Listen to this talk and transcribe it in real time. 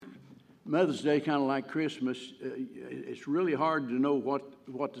Mother's Day, kind of like Christmas, it's really hard to know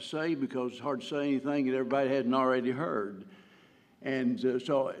what to say because it's hard to say anything that everybody hadn't already heard. And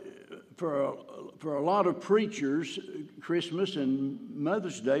so for a lot of preachers, Christmas and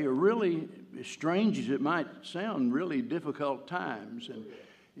Mother's Day are really, as strange as it might sound, really difficult times. And,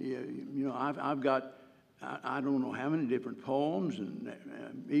 I've got, I don't know how many different poems and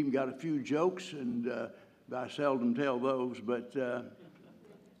even got a few jokes, and I seldom tell those, but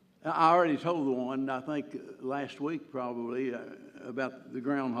I already told the one, I think last week probably, about the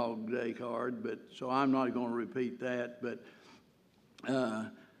Groundhog Day card, but so I'm not going to repeat that. But,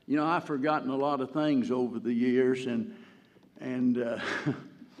 I've forgotten a lot of things over the years, and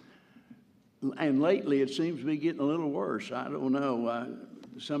lately it seems to be getting a little worse. I don't know.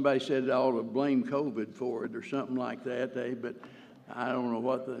 Somebody said I ought to blame COVID for it or something like that, but I don't know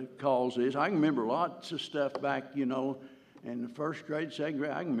what the cause is. I can remember lots of stuff back, in the first grade, second grade.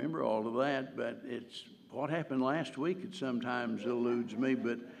 I can remember all of that, but it's what happened last week that sometimes eludes me.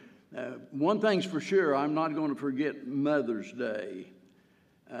 But one thing's for sure, I'm not going to forget Mother's Day.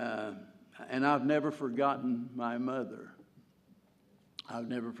 And I've never forgotten my mother. I've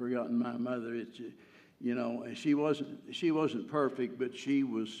never forgotten my mother. It's, she wasn't perfect, but she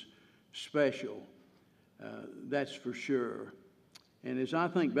was special. That's for sure. And as I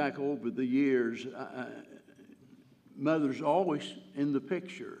think back over the years, Mother's always in the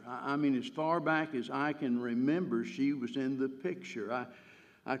picture. I mean, as far back as I can remember, she was in the picture.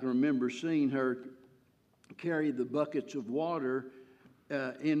 I can remember seeing her carry the buckets of water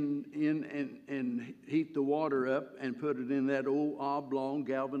and heat the water up and put it in that old oblong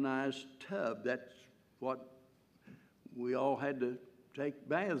galvanized tub. That's what we all had to take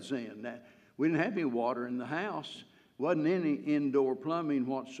baths in. We didn't have any water in the house. Wasn't any indoor plumbing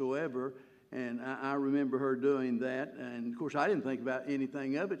whatsoever. And I remember her doing that. And, of course, I didn't think about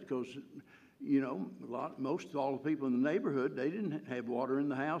anything of it because, most all the people in the neighborhood, they didn't have water in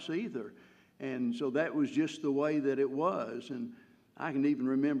the house either. And so that was just the way that it was. And I can even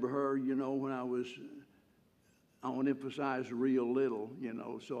remember her, when I won't emphasize real little,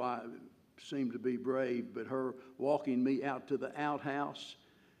 so I seemed to be brave. But her walking me out to the outhouse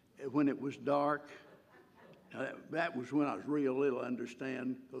when it was dark, that was when I was real little,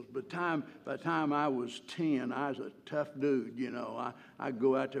 understand. Because by the time I was 10, I was a tough dude, I'd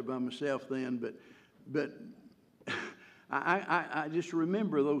go out there by myself then. But I just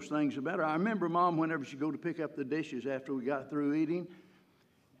remember those things about her. I remember Mom, whenever she'd go to pick up the dishes after we got through eating,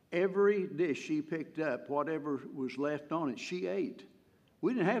 every dish she picked up, whatever was left on it, she ate.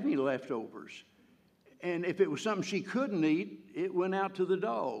 We didn't have any leftovers. And if it was something she couldn't eat, it went out to the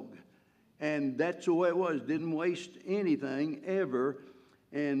dog. And that's the way it was. Didn't waste anything ever.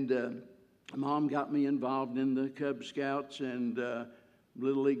 And Mom got me involved in the Cub Scouts and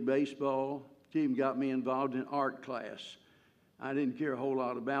Little League Baseball. She even got me involved in art class. I didn't care a whole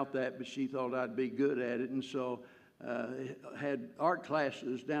lot about that, but she thought I'd be good at it. And so had art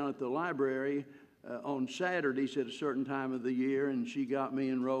classes down at the library on Saturdays at a certain time of the year, and she got me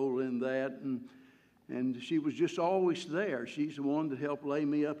enrolled in that. And she was just always there. She's the one that helped lay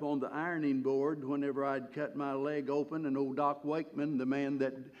me up on the ironing board whenever I'd cut my leg open. And old Doc Wakeman, the man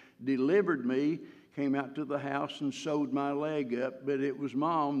that delivered me, came out to the house and sewed my leg up. But it was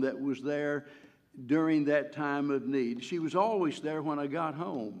Mom that was there during that time of need. She was always there when I got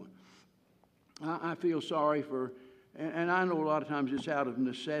home. I feel sorry for, and I know a lot of times it's out of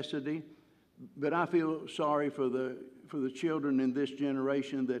necessity, but I feel sorry for the children in this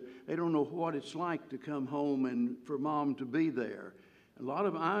generation that they don't know what it's like to come home and for Mom to be there. A lot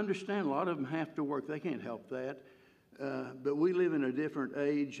of them, I understand, a lot of them have to work. They can't help that. But we live in a different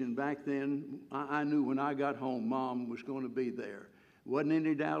age, and back then, I knew when I got home, Mom was going to be there. Wasn't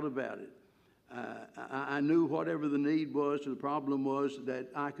any doubt about it. I knew whatever the need was, the problem was, that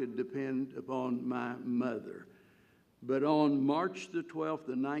I could depend upon my mother. But on March the 12th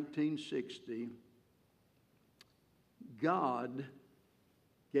of 1960, God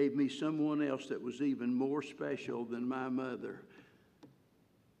gave me someone else that was even more special than my mother,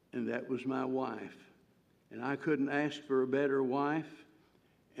 and that was my wife. And I couldn't ask for a better wife,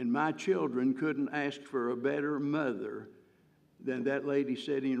 and my children couldn't ask for a better mother than that lady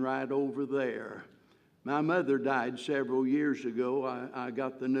sitting right over there. My mother died several years ago. I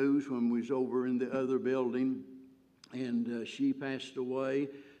got the news when we was over in the other building, and she passed away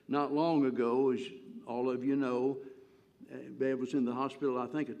not long ago, as all of you know. Bev was in the hospital, I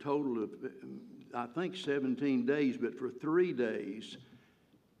think, a total of, 17 days, but for 3 days,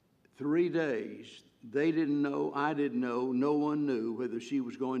 they didn't know, I didn't know, no one knew whether she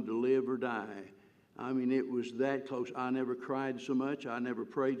was going to live or die. I mean, it was that close. I never cried so much. I never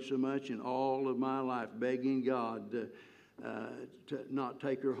prayed so much in all of my life, begging God to not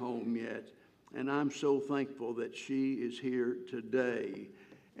take her home yet. And I'm so thankful that she is here today.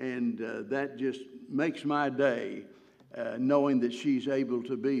 And that just makes my day, knowing that she's able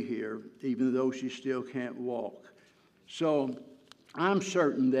to be here, even though she still can't walk. So I'm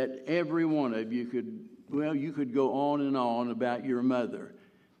certain that every one of you you could go on and on about your mother.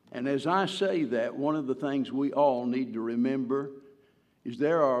 And as I say that, one of the things we all need to remember is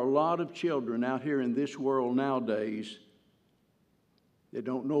there are a lot of children out here in this world nowadays that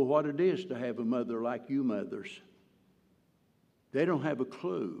don't know what it is to have a mother like you mothers. They don't have a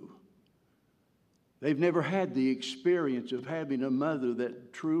clue. They've never had the experience of having a mother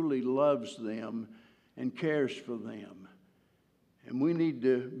that truly loves them and cares for them. And we need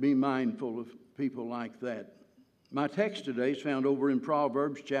to be mindful of people like that. My text today is found over in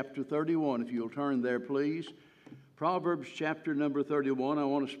Proverbs chapter 31. If you'll turn there, please. Proverbs chapter number 31. I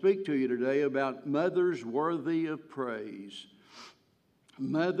want to speak to you today about mothers worthy of praise.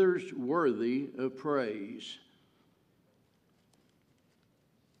 Mothers worthy of praise.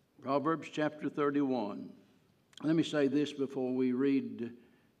 Proverbs chapter 31. Let me say this before we read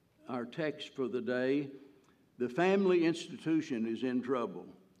our text for the day. The family institution is in trouble.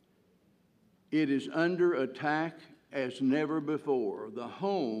 It is under attack as never before. The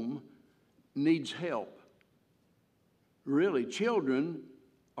home needs help. Really, children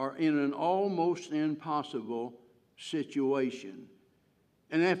are in an almost impossible situation.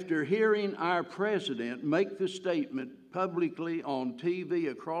 And after hearing our president make the statement publicly on TV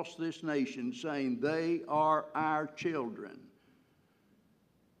across this nation saying they are our children,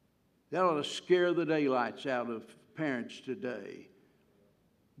 that ought to scare the daylights out of parents today.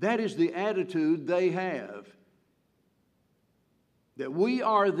 That is the attitude they have. That we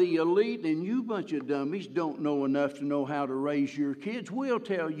are the elite and you bunch of dummies don't know enough to know how to raise your kids. We'll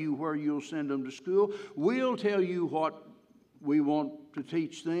tell you where you'll send them to school. We'll tell you what we want to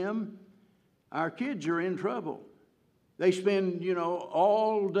teach them. Our kids are in trouble. They spend,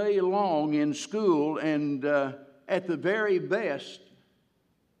 all day long in school and at the very best,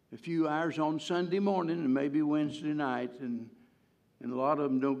 a few hours on Sunday morning and maybe Wednesday night, and a lot of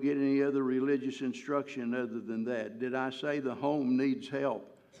them don't get any other religious instruction other than that. Did I say the home needs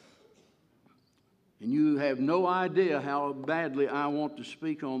help? And you have no idea how badly I want to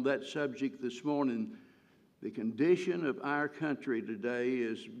speak on that subject this morning. The condition of our country today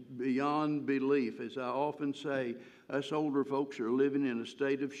is beyond belief. As I often say, us older folks are living in a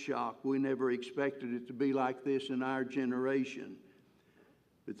state of shock. We never expected it to be like this in our generation.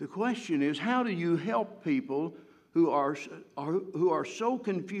 But the question is, how do you help people who are so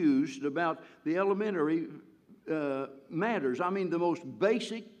confused about the elementary matters? I mean, the most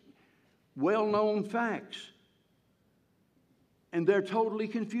basic, well-known facts. And they're totally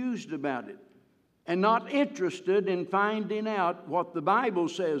confused about it and not interested in finding out what the Bible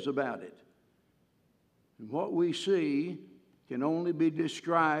says about it. And what we see can only be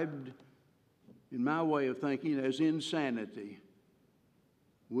described, in my way of thinking, as insanity.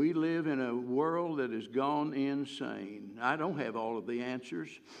 We live in a world that has gone insane. I don't have all of the answers,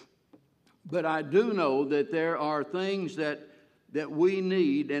 but I do know that there are things that we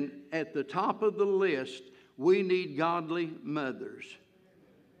need, and at the top of the list, we need godly mothers.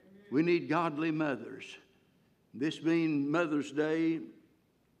 We need godly mothers. This being Mother's Day,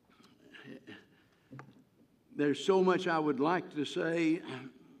 there's so much I would like to say,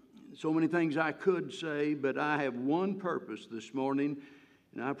 so many things I could say, but I have one purpose this morning.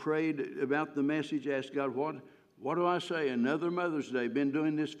 And I prayed about the message, asked God, what do I say? Another Mother's Day. Been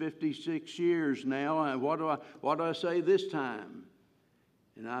doing this 56 years now. And what do I say this time?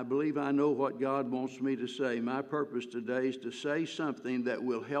 And I believe I know what God wants me to say. My purpose today is to say something that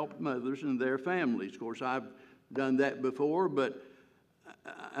will help mothers and their families. Of course, I've done that before, but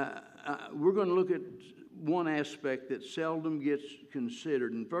we're going to look at one aspect that seldom gets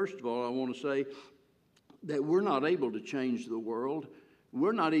considered. And first of all, I want to say that we're not able to change the world.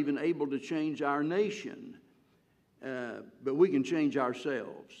 We're not even able to change our nation, but we can change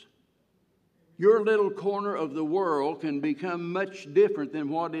ourselves. Your little corner of the world can become much different than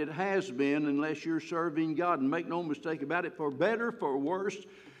what it has been unless you're serving God. And make no mistake about it, for better, for worse,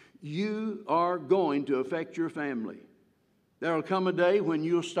 you are going to affect your family. There will come a day when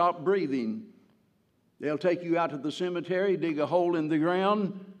you'll stop breathing. They'll take you out to the cemetery, dig a hole in the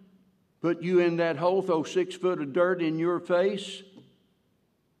ground, put you in that hole, throw 6 foot of dirt in your face.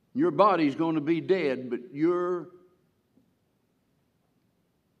 Your body's going to be dead, but your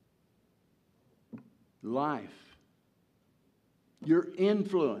life, your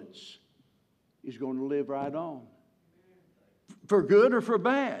influence, is going to live right on. For good or for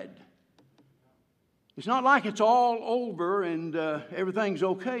bad. It's not like it's all over and everything's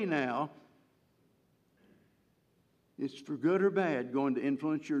okay now. It's for good or bad going to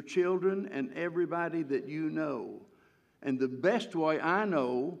influence your children and everybody that you know. And the best way I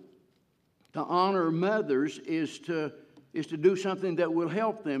know to honor mothers is to do something that will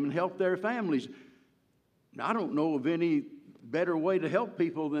help them and help their families. Now, I don't know of any better way to help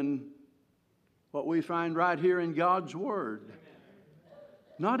people than what we find right here in God's Word.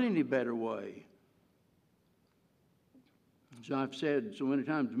 Not any better way. As I've said so many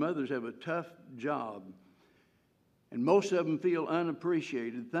times, mothers have a tough job. And most of them feel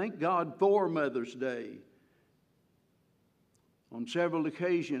unappreciated. Thank God for Mother's Day. On several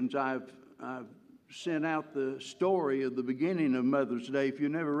occasions, I've sent out the story of the beginning of Mother's Day. If you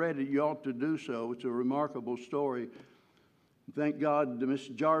never read it, you ought to do so. It's a remarkable story. Thank God that Miss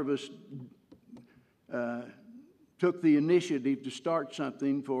Jarvis took the initiative to start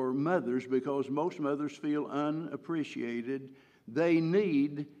something for mothers, because most mothers feel unappreciated. They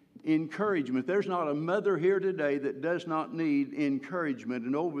need encouragement. There's not a mother here today that does not need encouragement.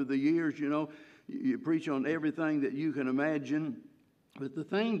 And over the years, you preach on everything that you can imagine. But the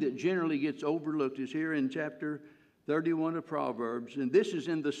thing that generally gets overlooked is here in chapter 31 of Proverbs. And this is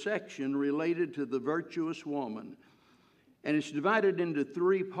in the section related to the virtuous woman. And it's divided into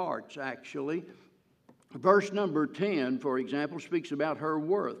three parts, actually. Verse number 10, for example, speaks about her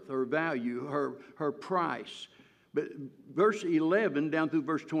worth, her value, her price. But verse 11 down through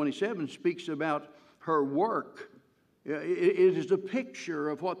verse 27 speaks about her work. It is a picture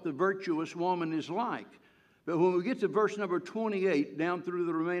of what the virtuous woman is like. But when we get to verse number 28, down through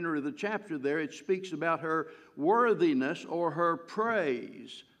the remainder of the chapter there, it speaks about her worthiness or her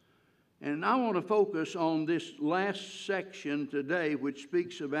praise. And I want to focus on this last section today, which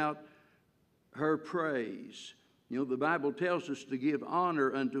speaks about her praise. The Bible tells us to give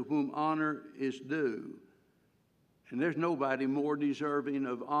honor unto whom honor is due. And there's nobody more deserving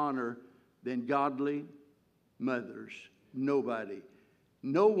of honor than godly mothers. Nobody.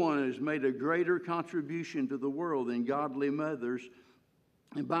 No one has made a greater contribution to the world than godly mothers.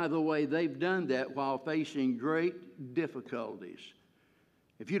 And by the way, they've done that while facing great difficulties.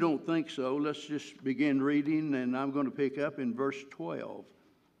 If you don't think so, let's just begin reading, and I'm going to pick up in verse 12.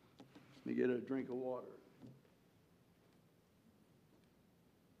 Let me get a drink of water.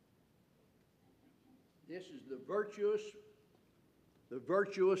 This is the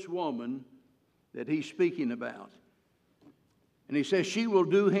virtuous woman that he's speaking about. And he says, she will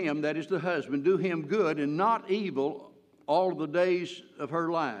do him, that is the husband, do him good and not evil all the days of her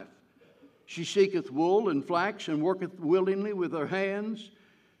life. She seeketh wool and flax and worketh willingly with her hands.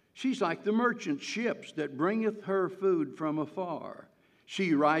 She's like the merchant ships that bringeth her food from afar.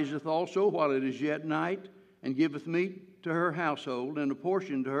 She riseth also while it is yet night, and giveth meat to her household, and a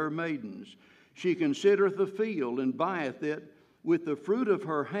portion to her maidens. She considereth the field, and buyeth it. With the fruit of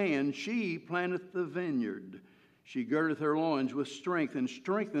her hand she planteth the vineyard. She girdeth her loins with strength, and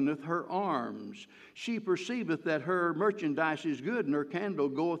strengtheneth her arms. She perceiveth that her merchandise is good, and her candle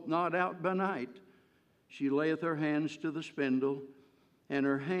goeth not out by night. She layeth her hands to the spindle, and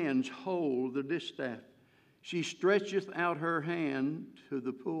her hands hold the distaff. She stretcheth out her hand to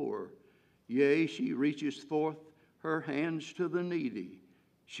the poor. Yea, she reacheth forth her hands to the needy.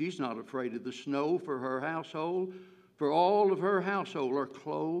 She's not afraid of the snow for her household, for all of her household are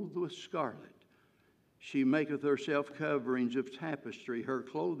clothed with scarlet. She maketh herself coverings of tapestry. Her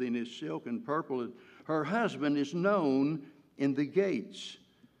clothing is silk and purple. Her husband is known in the gates.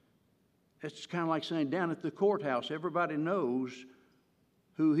 It's kind of like saying down at the courthouse, everybody knows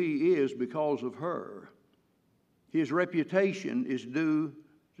who he is because of her. His reputation is due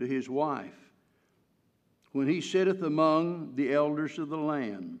to his wife. When he sitteth among the elders of the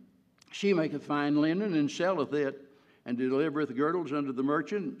land, she maketh fine linen and selleth it, and delivereth girdles unto the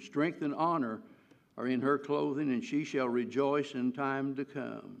merchant. Strength and honor are in her clothing, and she shall rejoice in time to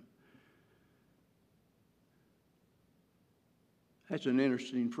come. That's an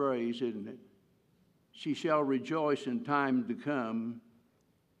interesting phrase, isn't it? She shall rejoice in time to come.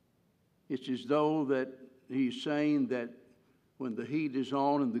 It's as though that he's saying that when the heat is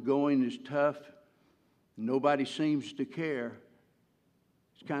on and the going is tough, nobody seems to care,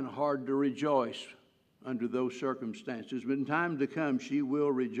 it's kind of hard to rejoice under those circumstances. But in time to come, she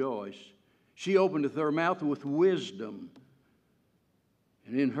will rejoice. She openeth her mouth with wisdom,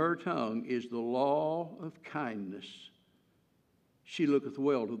 and in her tongue is the law of kindness. She looketh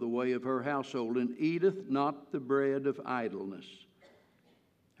well to the way of her household, and eateth not the bread of idleness.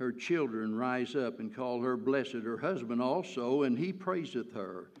 Her children rise up and call her blessed, her husband also, and he praiseth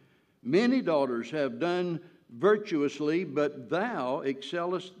her. Many daughters have done virtuously, but thou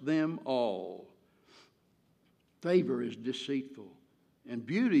excellest them all. Favor is deceitful, and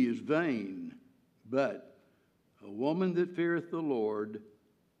beauty is vain, but a woman that feareth the Lord,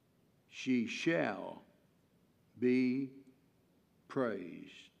 she shall be praised.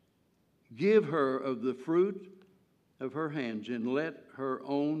 Give her of the fruit of her hands, and let her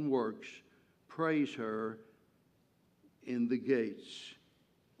own works praise her in the gates.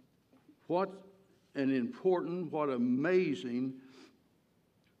 What an important, what amazing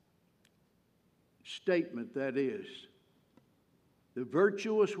statement that is. The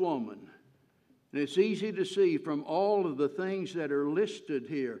virtuous woman. And it's easy to see from all of the things that are listed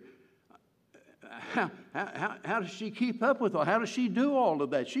here. How does she keep up with all? How does she do all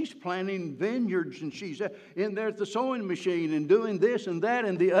of that? She's planting vineyards, and she's in there at the sewing machine and doing this and that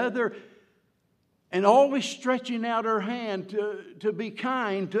and the other, and always stretching out her hand to be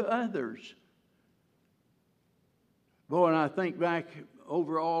kind to others. Boy, and I think back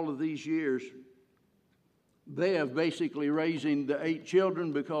over all of these years, they have basically raising the 8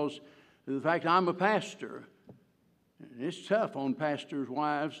 children because of the fact I'm a pastor. And it's tough on pastors'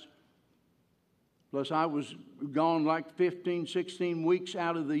 wives. Plus, I was gone like 15, 16 weeks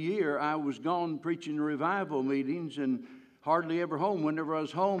out of the year. I was gone preaching revival meetings and hardly ever home. Whenever I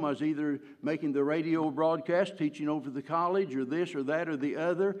was home, I was either making the radio broadcast, teaching over the college, or this or that or the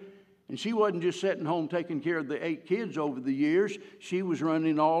other. And she wasn't just sitting home taking care of the 8 kids over the years. She was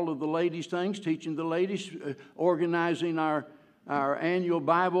running all of the ladies' things, teaching the ladies, organizing our annual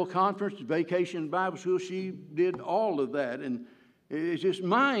Bible conference, Vacation Bible School. She did all of that. And it's just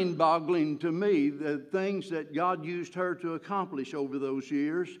mind-boggling to me the things that God used her to accomplish over those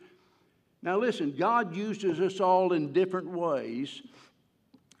years. Now listen, God uses us all in different ways.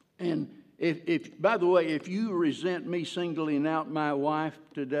 And if by the way, if you resent me singling out my wife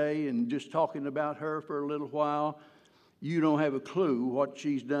today and just talking about her for a little while, you don't have a clue what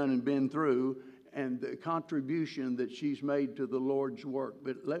she's done and been through and the contribution that she's made to the Lord's work.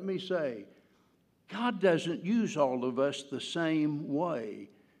 But let me say, God doesn't use all of us the same way.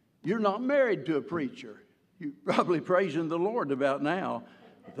 You're not married to a preacher. You're probably praising the Lord about now.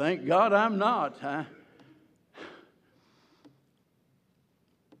 Thank God I'm not, huh?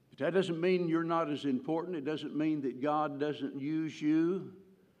 But that doesn't mean you're not as important. It doesn't mean that God doesn't use you.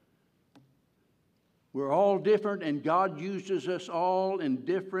 We're all different, and God uses us all in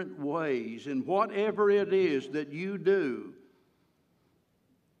different ways. And whatever it is that you do,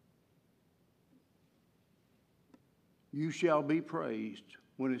 you shall be praised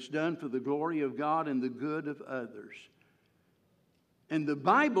when it's done for the glory of God and the good of others. And the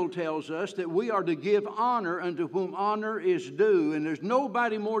Bible tells us that we are to give honor unto whom honor is due. And there's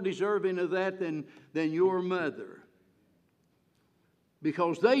nobody more deserving of that than your mother.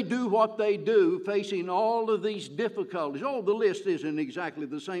 Because they do what they do, facing all of these difficulties. Oh, the list isn't exactly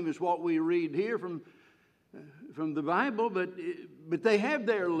the same as what we read here from the Bible, but they have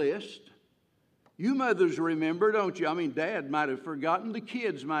their list. You mothers remember, don't you? I mean, Dad might have forgotten, the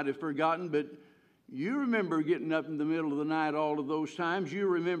kids might have forgotten, but you remember getting up in the middle of the night all of those times. You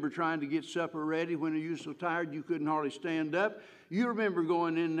remember trying to get supper ready when you were so tired you couldn't hardly stand up. You remember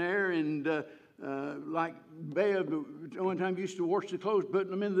going in there and like Bev, one time used to wash the clothes,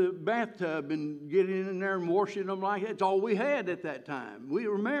 putting them in the bathtub and getting in there and washing them like that. That's all we had at that time. We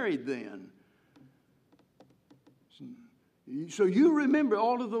were married then. So you remember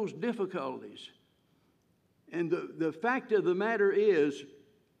all of those difficulties. And the fact of the matter is,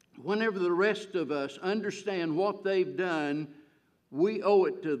 whenever the rest of us understand what they've done, we owe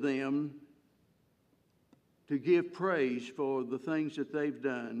it to them to give praise for the things that they've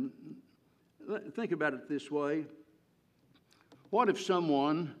done. Think about it this way. What if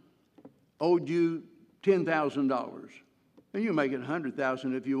someone owed you $10,000? And you make it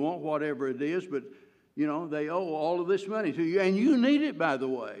 $100,000 if you want, whatever it is, but you know, they owe all of this money to you, and you need it, by the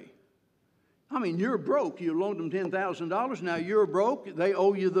way. I mean, you're broke. You loaned them $10,000. Now you're broke. They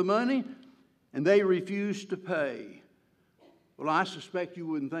owe you the money, and they refuse to pay. Well, I suspect you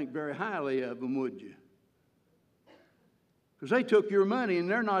wouldn't think very highly of them, would you? Because they took your money, and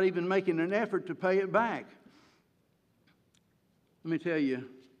they're not even making an effort to pay it back. Let me tell you,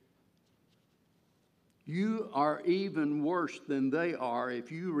 you are even worse than they are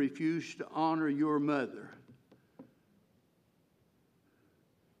if you refuse to honor your mother.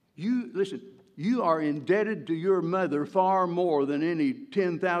 Listen, you are indebted to your mother far more than any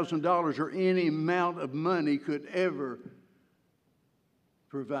 $10,000 or any amount of money could ever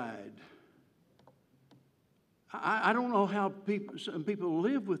provide. I don't know how some people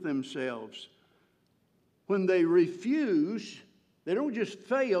live with themselves when they refuse They don't just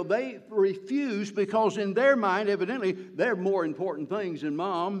fail, they refuse because in their mind, evidently, they're more important things than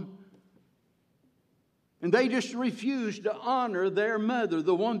Mom. And they just refuse to honor their mother,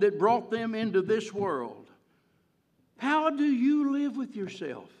 the one that brought them into this world. How do you live with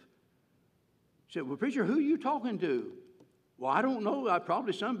yourself? You said, well, preacher, who are you talking to? Well, I don't know.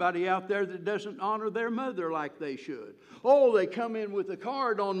 Probably somebody out there that doesn't honor their mother like they should. Oh, they come in with a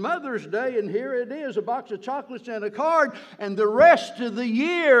card on Mother's Day, and here it is, a box of chocolates and a card, and the rest of the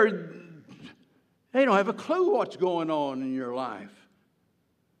year, they don't have a clue what's going on in your life.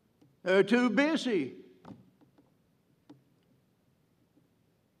 They're too busy.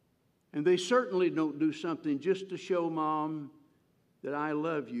 And they certainly don't do something just to show Mom that I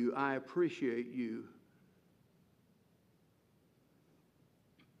love you, I appreciate you.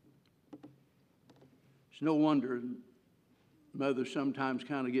 It's no wonder mothers sometimes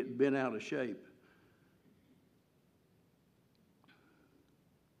kind of get bent out of shape.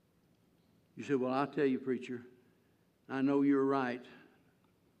 You say, well, I'll tell you, preacher, I know you're right.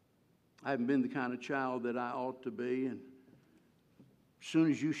 I haven't been the kind of child that I ought to be, and as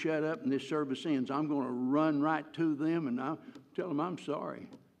soon as you shut up and this service ends, I'm going to run right to them and I'll tell them I'm sorry.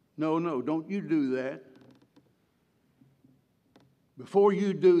 No, don't you do that. Before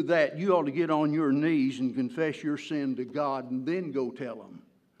you do that, you ought to get on your knees and confess your sin to God and then go tell them.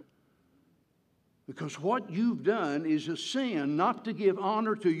 Because what you've done is a sin. Not to give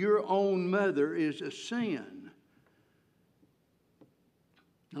honor to your own mother is a sin.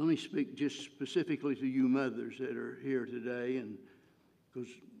 Now, let me speak just specifically to you mothers that are here today, and because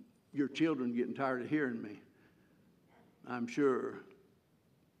your children are getting tired of hearing me, I'm sure.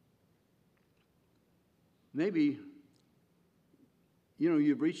 Maybe,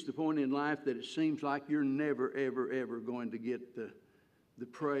 you've reached the point in life that it seems like you're never, ever, ever going to get the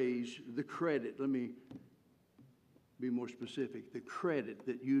praise, the credit. Let me be more specific. The credit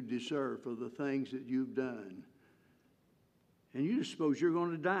that you deserve for the things that you've done. And you just suppose you're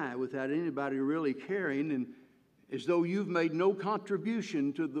going to die without anybody really caring, and as though you've made no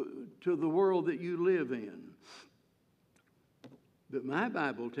contribution to the world that you live in. But my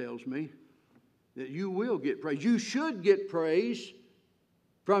Bible tells me that you will get praise. You should get praise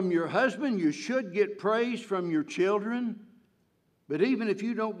from your husband. You should get praise from your children. But even if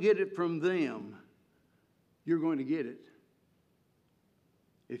you don't get it from them, you're going to get it.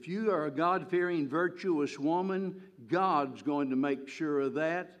 If you are a God-fearing, virtuous woman, God's going to make sure of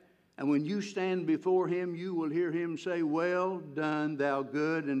that. And when you stand before Him, you will hear Him say, well done, thou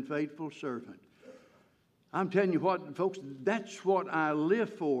good and faithful servant. I'm telling you what, folks, that's what I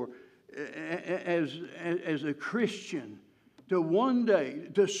live for as a Christian. To one day,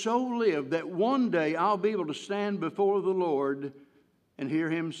 to so live that one day I'll be able to stand before the Lord and hear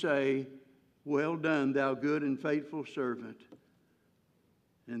Him say, well done, thou good and faithful servant.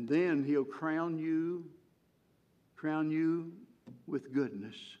 And then He'll crown you with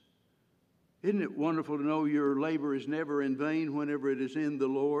goodness. Isn't it wonderful to know your labor is never in vain whenever it is in the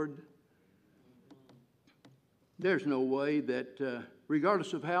Lord? There's no way that,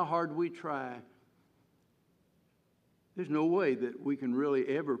 regardless of how hard we try, there's no way that we can really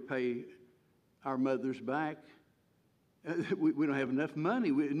ever pay our mothers back. We don't have enough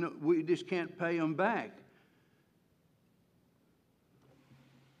money. We just can't pay them back.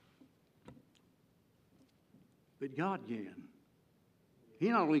 But God can. He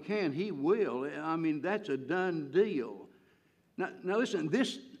not only can, He will. I mean, that's a done deal. Now listen,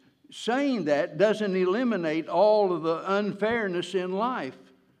 this saying that doesn't eliminate all of the unfairness in life.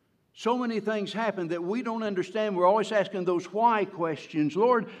 So many things happen that we don't understand. We're always asking those why questions.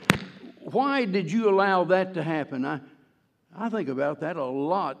 Lord, why did you allow that to happen? I think about that a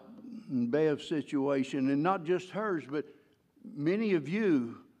lot in Bev's situation, and not just hers, but many of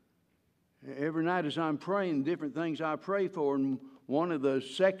you. Every night as I'm praying, different things I pray for, and one of the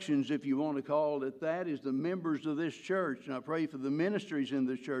sections, if you want to call it that, is the members of this church. And I pray for the ministries in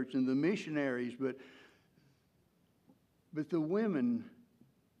the church and the missionaries, but the women,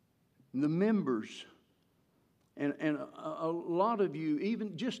 the members, and a lot of you,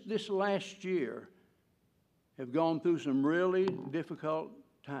 even just this last year, have gone through some really difficult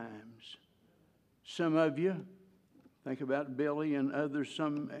times. Some of you, think about Billy and others,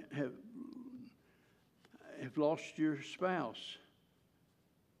 some have lost your spouse.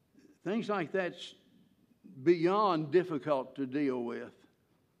 Things like that's beyond difficult to deal with.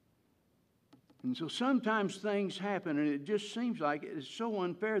 And so sometimes things happen, and it just seems like it's so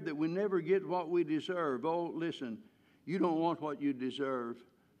unfair that we never get what we deserve. Oh, listen, you don't want what you deserve.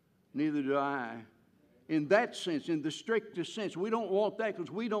 Neither do I. In that sense, in the strictest sense, we don't want that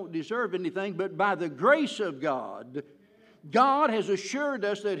because we don't deserve anything, but by the grace of God, God has assured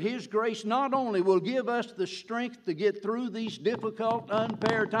us that His grace not only will give us the strength to get through these difficult,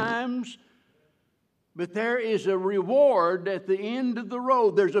 unfair times, but there is a reward at the end of the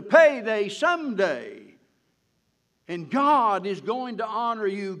road. There's a payday someday. And God is going to honor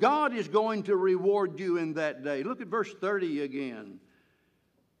you. God is going to reward you in that day. Look at verse 30 again.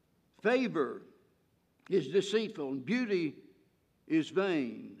 Favor is deceitful and beauty is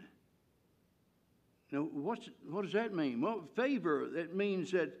vain. Now, what does that mean? Well, favor, that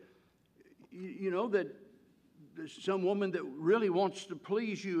means that, that some woman that really wants to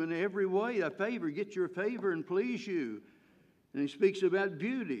please you in every way, a favor, get your favor and please you. And he speaks about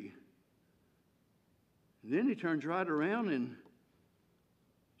beauty. And then he turns right around and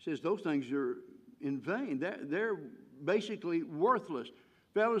says those things are in vain. They're basically worthless.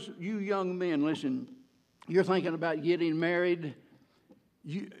 Fellas, you young men, listen, you're thinking about getting married.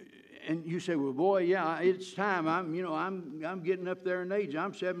 And you say, well, boy, yeah, it's time. I'm getting up there in age.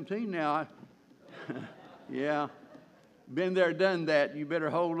 I'm 17 now. Yeah, been there, done that. You better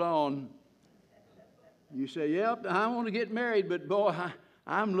hold on. You say, yep, I want to get married, but boy,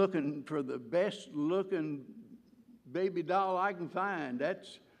 I'm looking for the best looking baby doll I can find.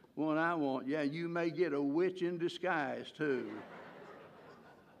 That's one I want. Yeah, you may get a witch in disguise too.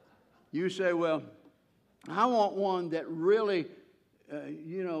 You say, well, I want one that really,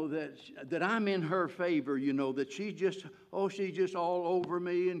 that I'm in her favor, that she's just all over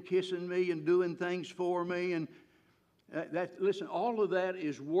me and kissing me and doing things for me. And listen, all of that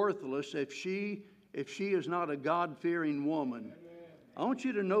is worthless if she is not a God-fearing woman. I want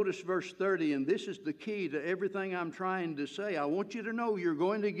you to notice verse 30, and this is the key to everything I'm trying to say. I want you to know you're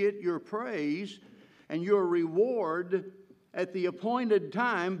going to get your praise and your reward at the appointed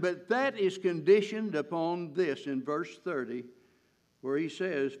time, but that is conditioned upon this in verse 30, where he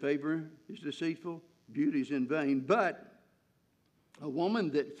says, favor is deceitful, beauty is in vain, but a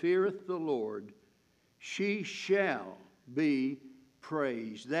woman that feareth the Lord, she shall be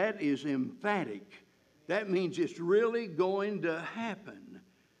praised. That is emphatic. That means it's really going to happen.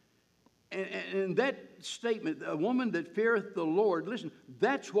 And that statement, a woman that feareth the Lord, listen,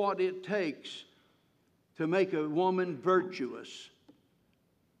 that's what it takes to make a woman virtuous,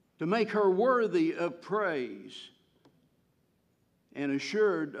 to make her worthy of praise and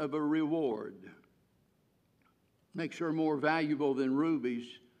assured of a reward. Makes her more valuable than rubies.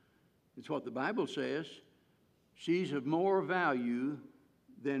 It's what the Bible says. She's of more value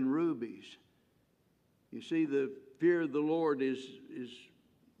than rubies. You see, the fear of the Lord is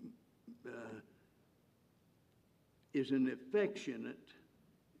an affectionate.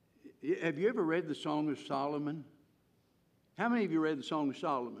 Have you ever read the Song of Solomon? How many of you read the Song of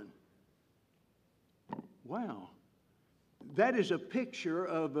Solomon? Wow. That is a picture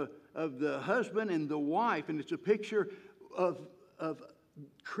of the husband and the wife, and it's a picture of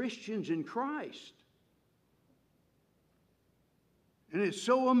Christians in Christ. And it's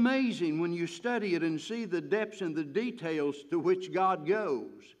so amazing when you study it and see the depths and the details to which God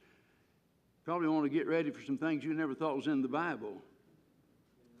goes. Probably want to get ready for some things you never thought was in the Bible.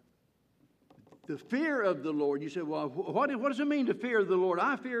 The fear of the Lord. You say, well, what does it mean to fear the Lord?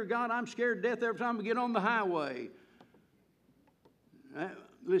 I fear God. I'm scared to death every time I get on the highway.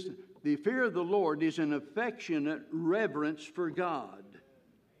 Listen, the fear of the Lord is an affectionate reverence for God.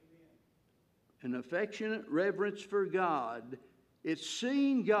 An affectionate reverence for God. It's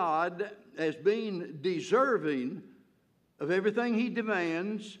seeing God as being deserving of everything He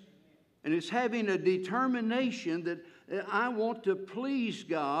demands, and it's having a determination that I want to please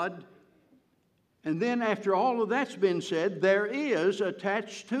God. And then after all of that's been said, there is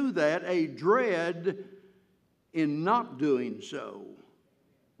attached to that a dread in not doing so.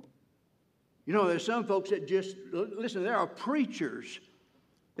 There's some folks that just, listen, there are preachers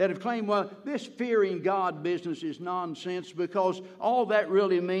that have claimed, well, this fearing God business is nonsense because all that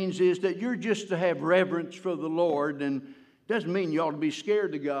really means is that you're just to have reverence for the Lord, and it doesn't mean you ought to be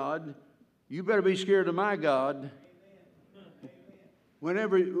scared of God. You better be scared of my God.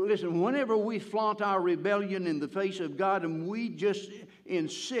 Whenever we flaunt our rebellion in the face of God and we just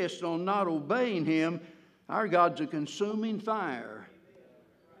insist on not obeying Him, our God's a consuming fire.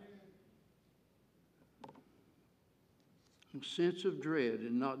 A sense of dread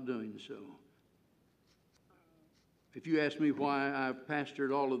in not doing so. If you ask me why I've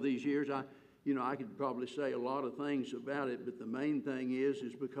pastored all of these years, I could probably say a lot of things about it, but the main thing is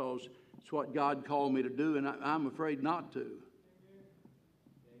because it's what God called me to do, and I'm afraid not to.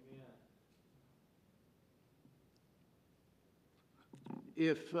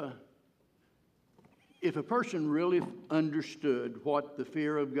 If a person really understood what the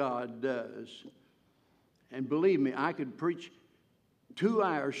fear of God does, And believe me, I could preach 2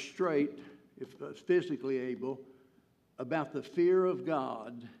 hours straight, if I was physically able, about the fear of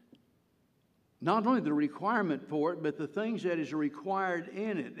God. Not only the requirement for it, but the things that is required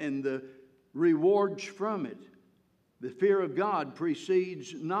in it and the rewards from it. The fear of God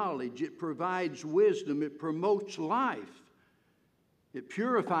precedes knowledge. It provides wisdom. It promotes life. It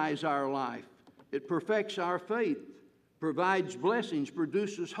purifies our life. It perfects our faith, provides blessings,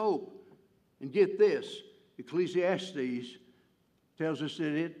 produces hope. And get this, Ecclesiastes tells us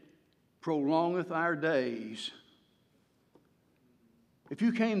that it prolongeth our days. If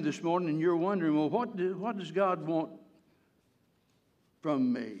you came this morning and you're wondering, well, what does God want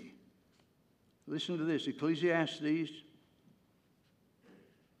from me? Listen to this, Ecclesiastes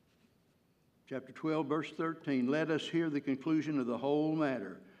chapter 12, verse 13. Let us hear the conclusion of the whole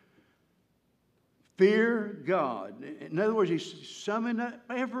matter. Fear God. In other words, he's summing up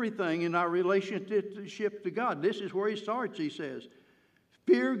everything in our relationship to God. This is where he starts, he says.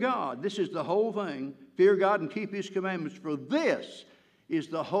 Fear God. This is the whole thing. Fear God and keep his commandments, for this is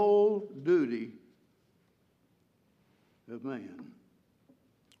the whole duty of man.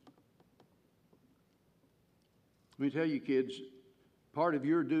 Let me tell you, kids, part of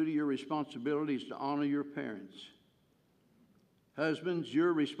your duty, your responsibility is to honor your parents. Husbands,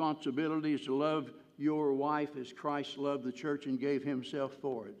 your responsibility is to love your wife as Christ loved the church and gave himself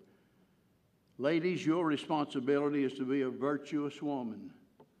for it. Ladies, your responsibility is to be a virtuous woman,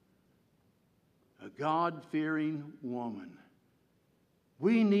 a God-fearing woman.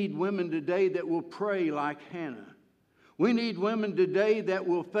 We need women today that will pray like Hannah. We need women today that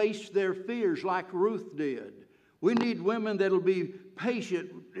will face their fears like Ruth did. We need women that will be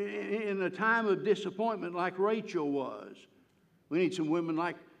patient in a time of disappointment like Rachel was. We need some women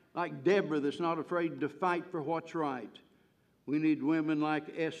like Deborah that's not afraid to fight for what's right. We need women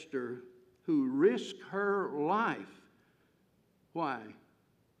like Esther who risk her life. Why?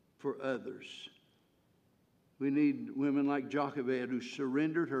 For others. We need women like Jochebed who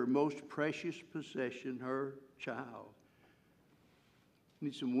surrendered her most precious possession, her child. We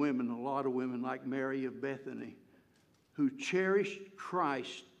need some women, a lot of women like Mary of Bethany, who cherished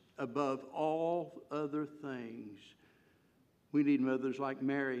Christ above all other things. We need mothers like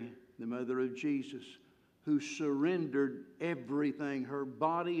Mary, the mother of Jesus, who surrendered everything, her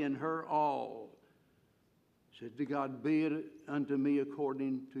body and her all. Said to God, be it unto me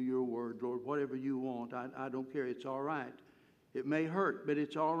according to your word, Lord. Whatever you want, I don't care. It's all right. It may hurt, but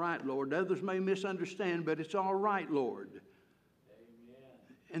it's all right, Lord. Others may misunderstand, but it's all right, Lord.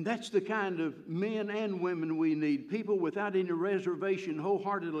 And that's the kind of men and women we need. People without any reservation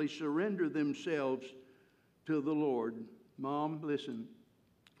wholeheartedly surrender themselves to the Lord. Mom, listen.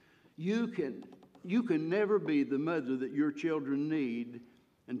 You can never be the mother that your children need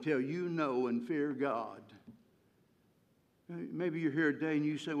until you know and fear God. Maybe you're here today and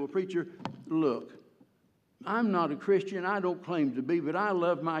you say, well, preacher, look, I'm not a Christian. I don't claim to be, but I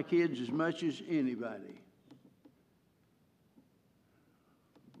love my kids as much as anybody.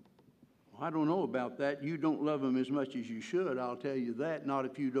 I don't know about that. You don't love them as much as you should, I'll tell you that, not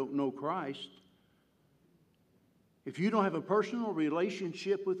if you don't know Christ. If you don't have a personal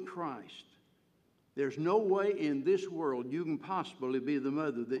relationship with Christ, there's no way in this world you can possibly be the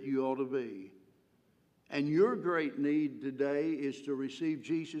mother that you ought to be. And your great need today is to receive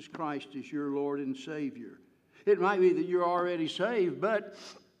Jesus Christ as your Lord and Savior. It might be that you're already saved, but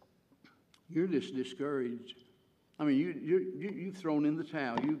you're just discouraged. I mean, you've thrown in the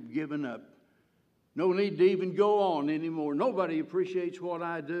towel. You've given up. No need to even go on anymore. Nobody appreciates what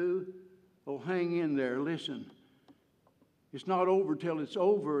I do. Oh, hang in there. Listen. It's not over till it's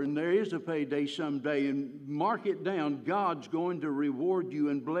over, and there is a payday someday. And mark it down. God's going to reward you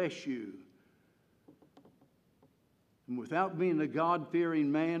and bless you. And without being a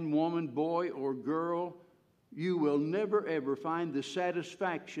God-fearing man, woman, boy, or girl, you will never, ever find the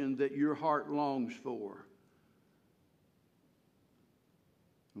satisfaction that your heart longs for.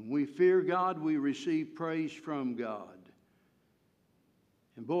 When we fear God, we receive praise from God.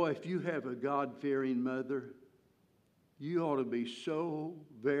 And boy, if you have a God-fearing mother, you ought to be so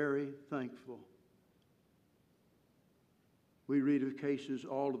very thankful. We read of cases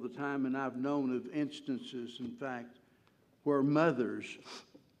all of the time, and I've known of instances, in fact, where mothers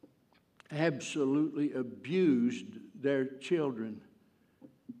absolutely abused their children.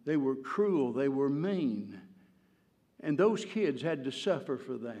 They were cruel. They were mean. And those kids had to suffer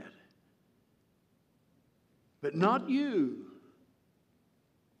for that. But not you.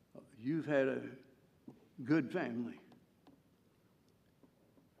 You've had a good family.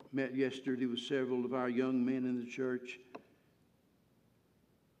 Met yesterday with several of our young men in the church.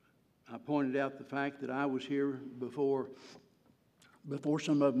 I pointed out the fact that I was here before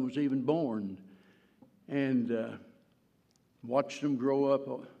some of them was even born, and watched them grow up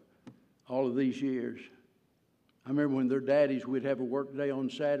all of these years. I remember when their daddies, we'd have a work day on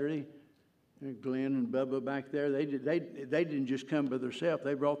Saturday. And Glenn and Bubba back there, they didn't just come by themselves.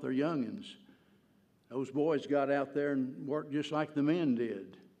 They brought their youngins. Those boys got out there and worked just like the men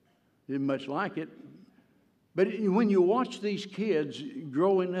did. Didn't much like it. But when you watch these kids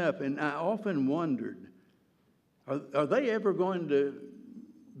growing up, and I often wondered, are they ever going to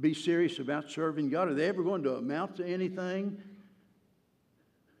be serious about serving God? Are they ever going to amount to anything?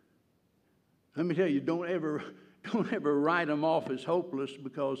 Let me tell you, don't ever write them off as hopeless,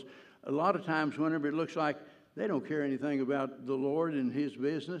 because a lot of times whenever it looks like they don't care anything about the Lord and His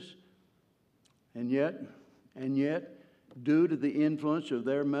business, and yet, due to the influence of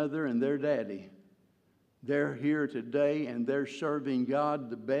their mother and their daddy, they're here today and they're serving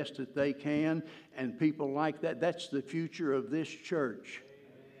God the best that they can. And people like that, that's the future of this church.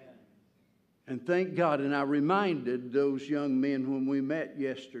 Amen. And thank God. And I reminded those young men when we met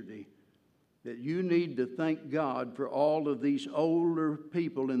yesterday that you need to thank God for all of these older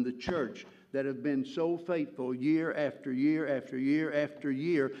people in the church that have been so faithful year after year after year after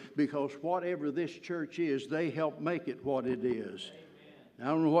year, because whatever this church is, they help make it what it is. I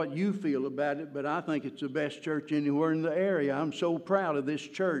don't know what you feel about it, but I think it's the best church anywhere in the area. I'm so proud of this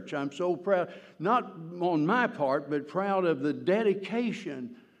church. I'm so proud, not on my part, but proud of the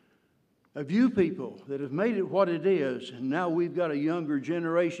dedication of you people that have made it what it is. And now we've got a younger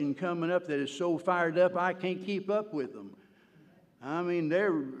generation coming up that is so fired up, I can't keep up with them. I mean,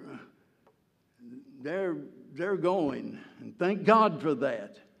 they're going, and thank God for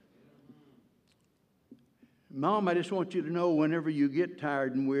that. Mom, I just want you to know, whenever you get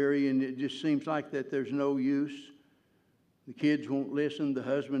tired and weary and it just seems like that there's no use, the kids won't listen, the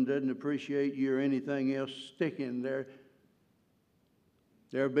husband doesn't appreciate you or anything else, stick in there.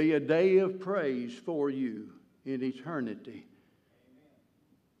 There'll be a day of praise for you in eternity.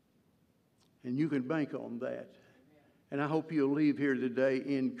 And you can bank on that. And I hope you'll leave here today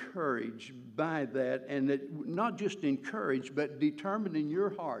encouraged by that, and that not just encouraged, but determined in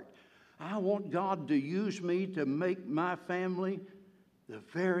your heart. I want God to use me to make my family the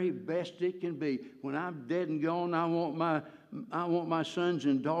very best it can be. When I'm dead and gone, I want my sons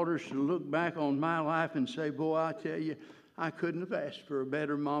and daughters to look back on my life and say, boy, I tell you, I couldn't have asked for a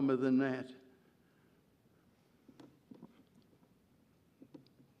better mama than that.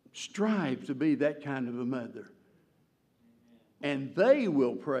 Strive to be that kind of a mother. And they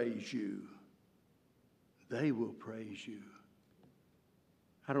will praise you. They will praise you.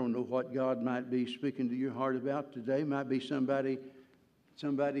 I don't know what God might be speaking to your heart about today. Might be somebody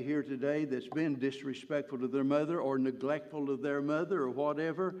here today that's been disrespectful to their mother or neglectful of their mother or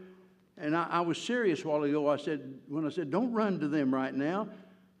whatever. And I was serious a while ago. When I said, don't run to them right now.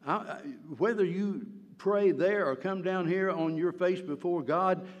 Whether you pray there or come down here on your face before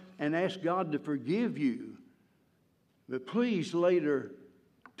God and ask God to forgive you, but please later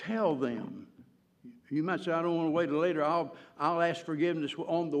tell them. You might say, I don't want to wait till later. I'll ask forgiveness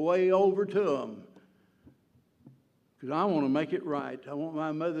on the way over to them, because I want to make it right. I want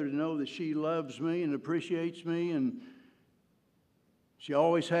my mother to know that she loves me and appreciates me, and she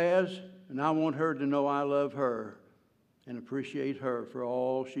always has. And I want her to know I love her and appreciate her for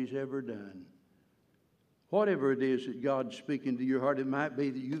all she's ever done. Whatever it is that God's speaking to your heart, it might be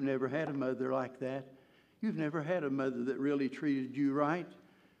that you've never had a mother like that. You've never had a mother that really treated you right.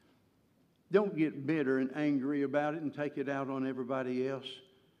 Don't get bitter and angry about it and take it out on everybody else.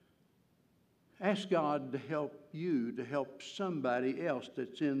 Ask God to help you, to help somebody else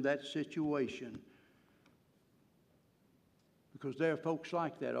that's in that situation. Because there are folks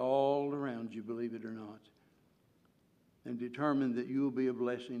like that all around you, believe it or not. And determine that you will be a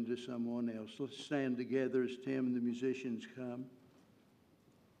blessing to someone else. Let's stand together as Tim and the musicians come.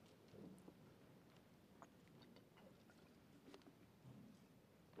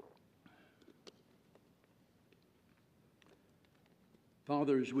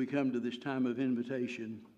 Father, as we come to this time of invitation,